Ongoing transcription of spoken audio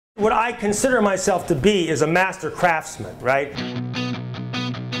What I consider myself to be is a master craftsman, right?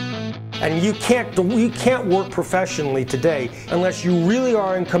 And you can't work professionally today unless you really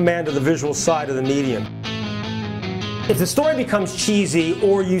are in command of the visual side of the medium. If the story becomes cheesy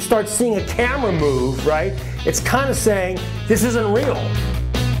or you start seeing a camera move, right, it's kind of saying, this isn't real.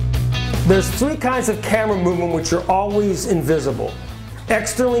 There's three kinds of camera movement which are always invisible.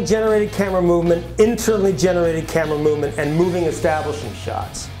 Externally generated camera movement, internally generated camera movement, and moving establishing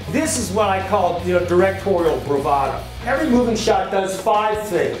shots. This is what I call, directorial bravado. Every moving shot does 5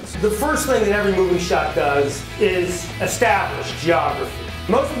 things. The first thing that every moving shot does is establish geography.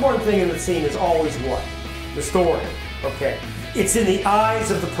 The most important thing in the scene is always what? The story. Okay. It's in the eyes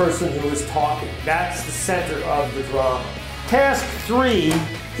of the person who is talking. That's the center of the drama. Task 3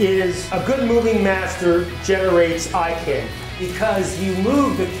 is a good moving master generates eye candy, because you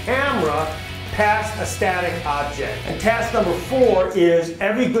move the camera past a static object. And task number 4 is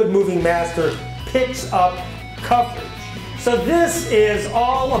every good moving master picks up coverage. So this is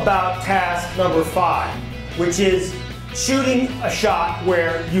all about task number 5, which is shooting a shot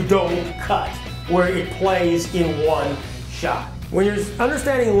where you don't cut, where it plays in one shot. When you're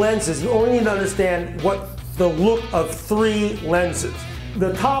understanding lenses, you only need to understand what the look of 3 lenses.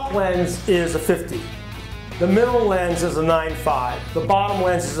 The top lens is a 50. The middle lens is a 9.5. The bottom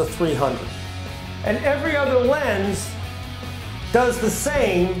lens is a 300. And every other lens does the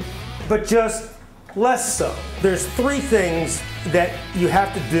same, but just less so. There's 3 things that you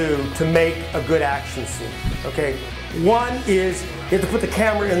have to do to make a good action scene. Okay? 1 is you have to put the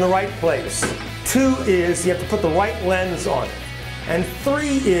camera in the right place. 2 is you have to put the right lens on it. And 3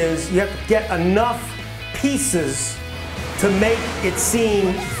 is you have to get enough pieces to make it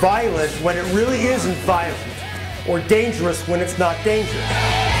seem violent when it really isn't violent, or dangerous when it's not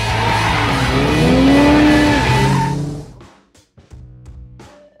dangerous.